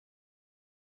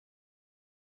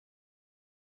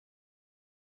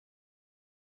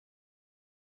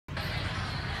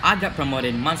I got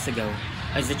promoted months ago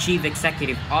as a chief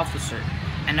executive officer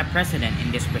and a president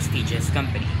in this prestigious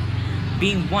company.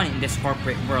 Being one in this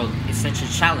corporate world is such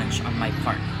a challenge on my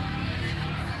part.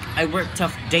 I work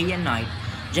tough day and night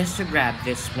just to grab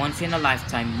this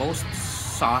once-in-a-lifetime most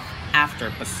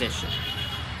sought-after position.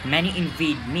 Many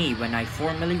envied me when I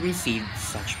formally received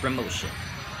such promotion.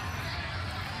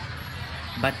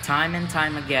 But time and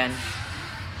time again,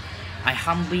 I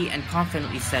humbly and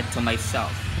confidently said to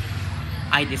myself,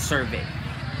 I deserve it.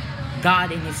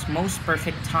 God in His most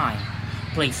perfect time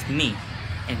placed me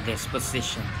in this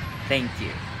position. Thank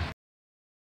you.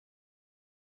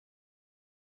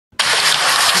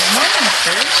 Good morning,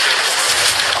 sir.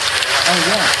 Oh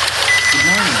yes, good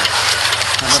morning.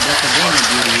 Have a blessed day, my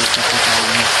beauty, Secretary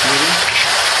Miss Beauty.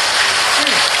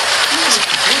 Sir, you look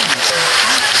good and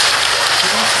fantastic.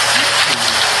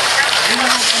 I want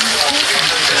to ask you, do you have any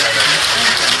questions about the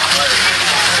consultant?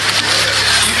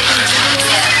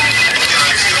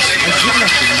 I do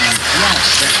recognize, yes,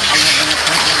 but I have an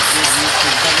appointment with Mr.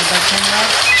 David by 10,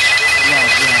 right?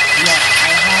 Yes,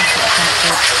 I have to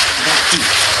consult that too.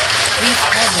 Please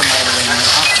call them right away in my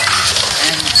office.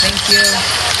 And thank you.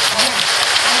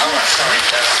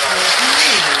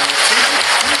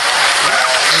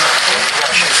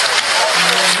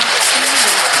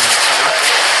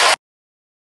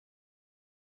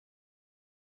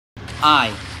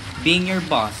 I, being your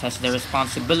boss, has the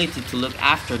responsibility to look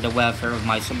after the welfare of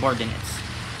my subordinates.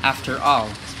 After all,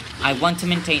 I want to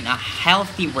maintain a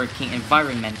healthy working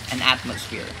environment and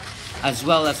atmosphere, as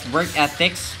well as work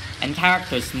ethics and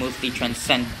character smoothly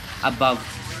transcend above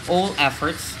all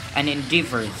efforts and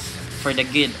endeavors for the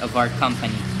good of our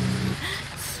company.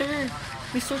 Sir,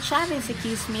 Mr. Chavez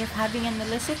accused me of having an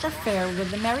illicit affair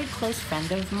with a very close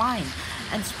friend of mine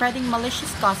and spreading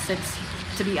malicious gossips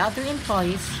to the other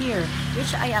employees here,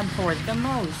 which I abhorred the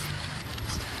most.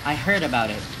 I heard about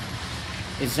it.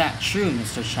 Is that true,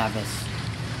 Mr. Chavez?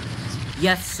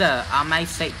 Yes, sir, I may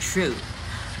say true.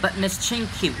 But Miss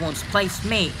Chinky once placed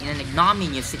me in an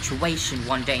ignominious situation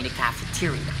one day in the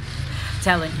cafeteria,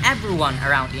 telling everyone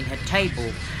around in her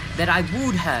table that I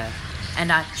wooed her,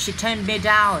 and she turned me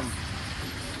down.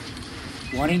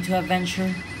 Wanting to avenge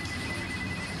her?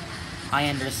 I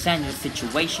understand your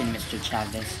situation, Mr.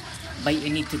 Chavez, but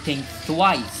you need to think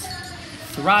twice,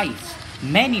 thrice,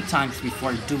 many times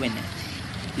before doing it.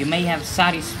 You may have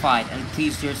satisfied and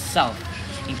pleased yourself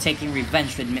in taking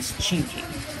revenge with Miss Chinky.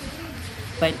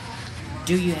 But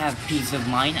do you have peace of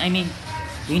mind? I mean,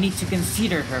 you need to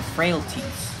consider her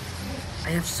frailties.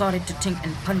 I have started to think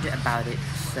and ponder about it,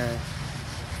 sir.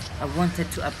 I wanted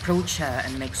to approach her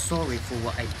and make sorry for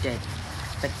what I did,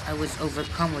 but I was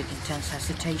overcome with intense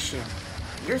hesitation.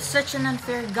 You're such an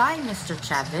unfair guy, Mr.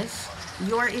 Chavez.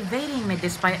 You are evading me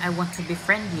despite I want to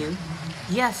befriend you.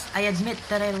 Yes, I admit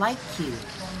that I like you,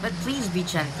 but please be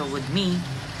gentle with me.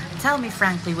 Tell me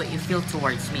frankly what you feel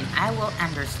towards me and I will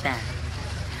understand.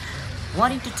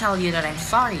 Wanting to tell you that I'm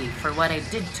sorry for what I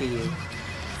did to you.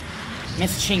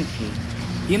 Miss Chinky,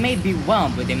 you may be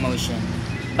whelmed with emotion,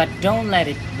 but don't let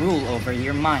it rule over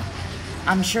your mind.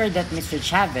 I'm sure that Mr.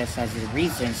 Chavez has his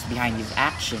reasons behind his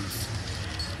actions.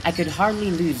 I could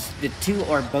hardly lose the two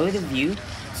or both of you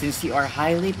since you are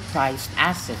highly prized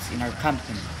assets in our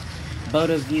company. Both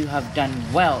of you have done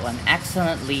well and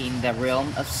excellently in the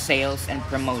realm of sales and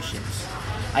promotions.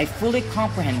 I fully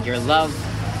comprehend your love,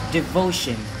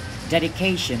 devotion,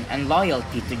 dedication, and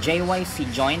loyalty to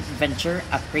JYC Joint Venture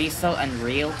Appraisal and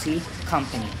Realty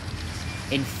Company.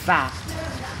 In fact,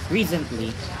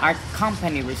 recently, our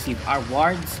company received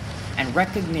awards and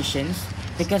recognitions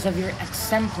because of your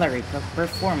exemplary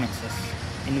performances,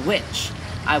 in which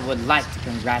I would like to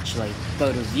congratulate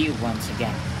both of you once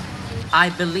again. I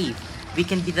believe we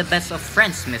can be the best of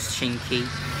friends, Miss Chinky.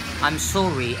 I'm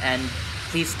sorry, and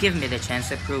please give me the chance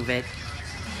to prove it.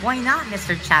 Why not,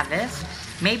 Mr. Chavez?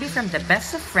 Maybe from the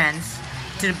best of friends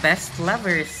to the best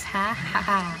lovers. Ha ha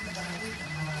ha.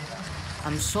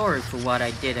 I'm sorry for what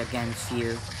I did against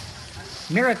you.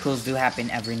 Miracles do happen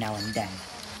every now and then.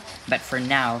 But for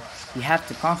now, you have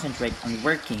to concentrate on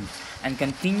working and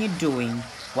continue doing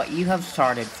what you have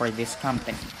started for this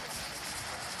company.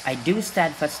 I do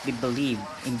steadfastly believe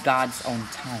in God's own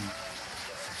time.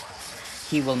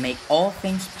 He will make all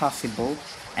things possible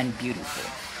and beautiful.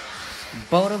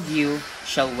 Both of you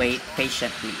shall wait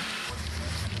patiently.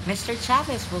 Mr.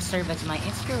 Chavez will serve as my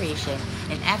inspiration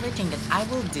in everything that I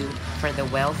will do for the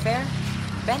welfare,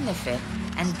 benefit,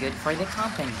 and good for the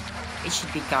company. It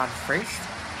should be God first,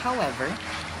 however,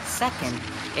 second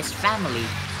is family,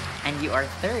 and you are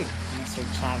third, Mr.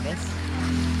 Chavez.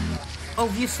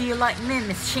 Obviously you like me,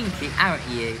 Miss Chinky, aren't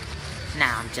you?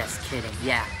 Nah, I'm just kidding.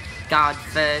 Yeah, God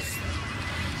first,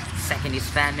 second is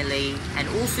family, and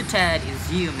also third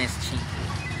is you, Miss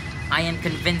Chinky. I am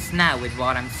convinced now with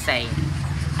what I'm saying.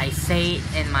 I say it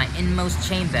in my inmost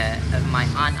chamber of my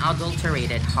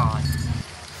unadulterated heart.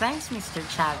 Thanks, Mr.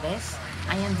 Chavez.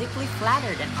 I am deeply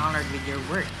flattered and honored with your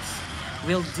words.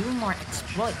 We'll do more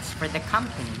exploits for the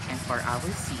company and for our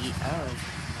CEO.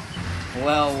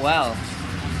 Well,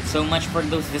 so much for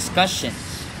those discussions.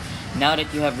 Now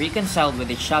that you have reconciled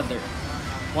with each other,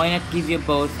 why not give you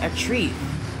both a treat?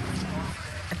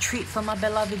 A treat for my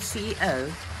beloved CEO?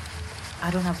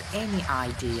 I don't have any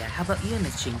idea. How about you,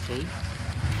 Miss Chinky?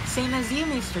 Same as you,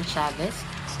 Mr. Chavez.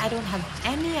 I don't have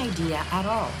any idea at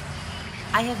all.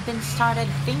 I have been started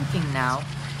thinking now.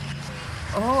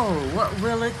 Oh, what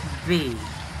will it be?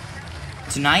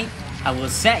 Tonight, I will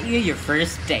set you your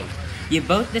first date. You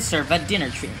both deserve a dinner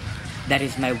treat. That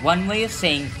is my one way of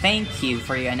saying thank you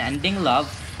for your unending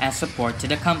love and support to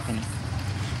the company.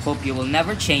 Hope you will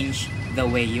never change the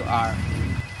way you are.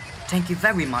 Thank you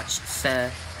very much, sir.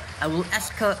 I will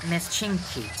escort Miss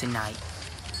Chinky tonight.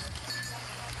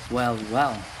 Well,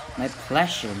 my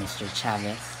pleasure, Mr.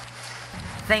 Chavez.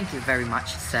 Thank you very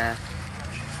much, sir.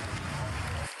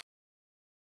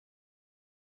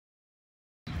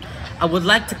 I would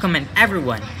like to commend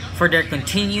everyone for their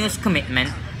continuous commitment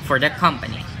for the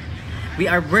company. We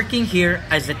are working here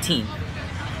as a team.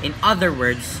 In other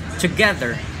words,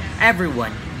 together,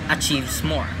 everyone achieves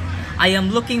more. I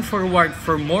am looking forward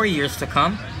for more years to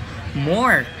come,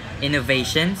 more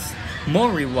innovations, more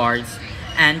rewards,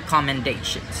 and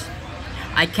commendations.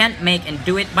 I can't make and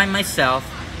do it by myself,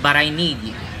 but I need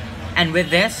you. And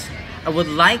with this, I would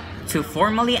like to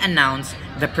formally announce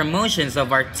the promotions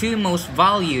of our two most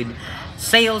valued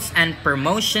sales and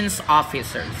promotions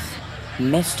officers,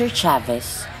 Mr.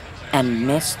 Chavez and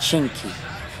Miss Chinky.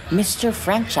 Mr.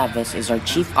 Frank Chavez is our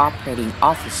Chief Operating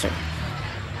Officer,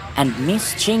 and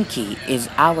Miss Chinky is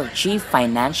our Chief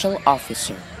Financial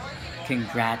Officer.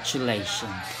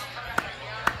 Congratulations.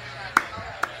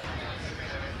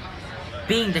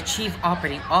 Being the Chief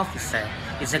Operating Officer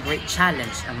is a great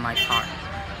challenge on my part.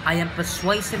 I am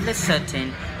persuasively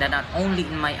certain that not only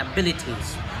in my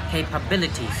abilities,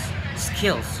 capabilities,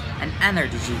 skills, and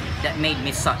energy that made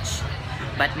me such,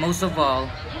 but most of all,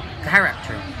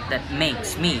 character that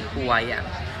makes me who I am.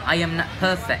 I am not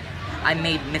perfect. I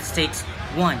made mistakes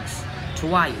once,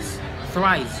 twice,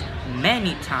 thrice,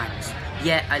 many times.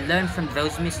 Yet I learned from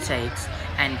those mistakes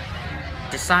and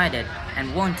decided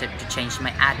and wanted to change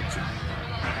my attitude.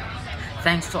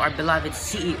 Thanks to our beloved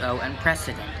CEO and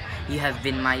President, you have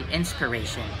been my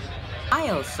inspiration. I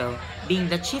also, being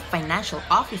the Chief Financial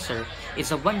Officer,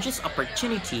 is a wondrous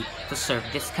opportunity to serve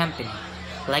this company.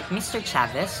 Like Mr.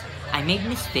 Chavez, I made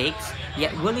mistakes,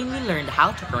 yet willingly learned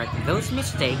how to correct those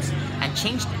mistakes and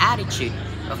changed the attitude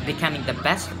of becoming the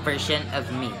best version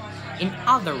of me. In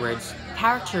other words,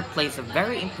 character plays a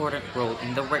very important role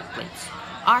in the workplace.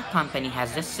 Our company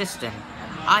has the system.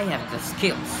 I have the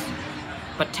skills,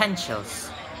 potentials,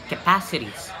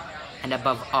 capacities, and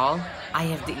above all, I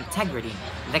have the integrity,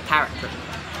 the character.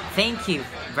 Thank you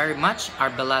very much, our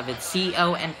beloved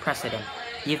CEO and President.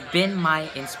 You've been my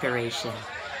inspiration.